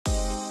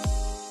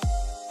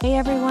Hey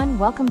everyone,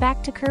 welcome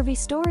back to Curvy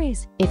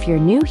Stories. If you're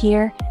new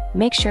here,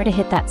 make sure to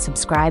hit that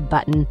subscribe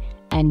button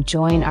and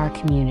join our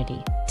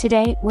community.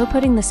 Today, we're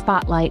putting the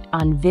spotlight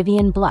on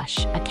Vivian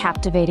Blush, a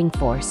captivating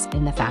force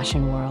in the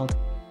fashion world.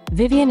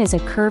 Vivian is a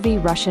curvy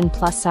Russian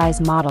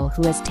plus-size model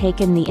who has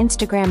taken the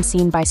Instagram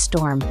scene by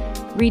storm,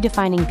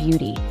 redefining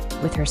beauty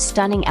with her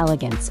stunning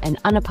elegance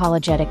and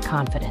unapologetic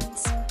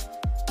confidence.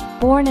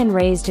 Born and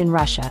raised in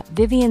Russia,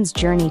 Vivian's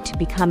journey to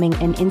becoming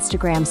an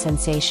Instagram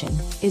sensation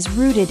is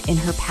rooted in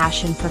her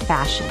passion for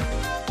fashion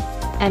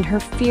and her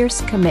fierce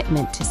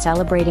commitment to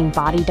celebrating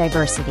body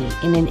diversity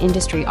in an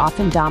industry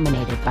often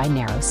dominated by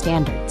narrow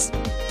standards.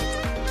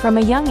 From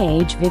a young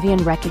age,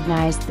 Vivian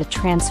recognized the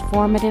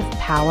transformative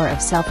power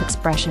of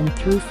self-expression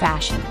through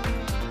fashion,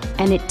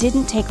 and it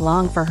didn't take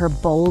long for her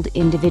bold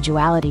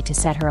individuality to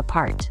set her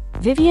apart.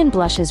 Vivian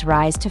Blush's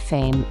rise to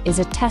fame is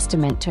a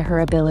testament to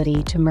her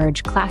ability to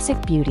merge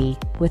classic beauty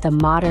with a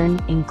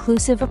modern,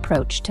 inclusive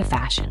approach to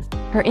fashion.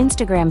 Her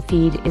Instagram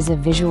feed is a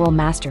visual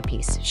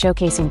masterpiece,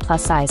 showcasing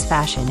plus-size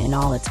fashion in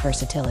all its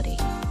versatility.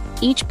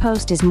 Each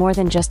post is more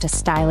than just a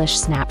stylish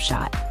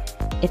snapshot.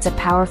 It's a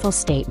powerful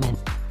statement,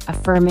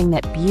 affirming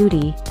that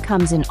beauty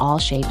comes in all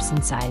shapes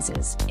and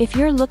sizes. If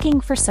you're looking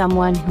for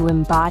someone who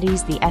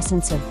embodies the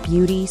essence of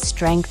beauty,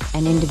 strength,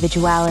 and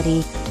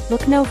individuality,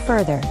 look no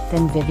further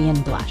than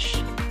Vivian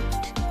Blush.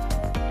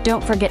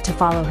 Don't forget to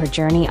follow her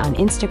journey on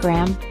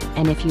Instagram,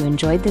 and if you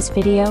enjoyed this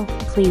video,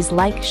 please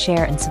like,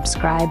 share, and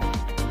subscribe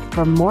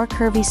for more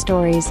curvy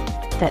stories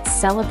that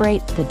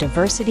celebrate the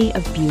diversity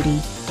of beauty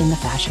in the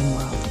fashion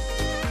world.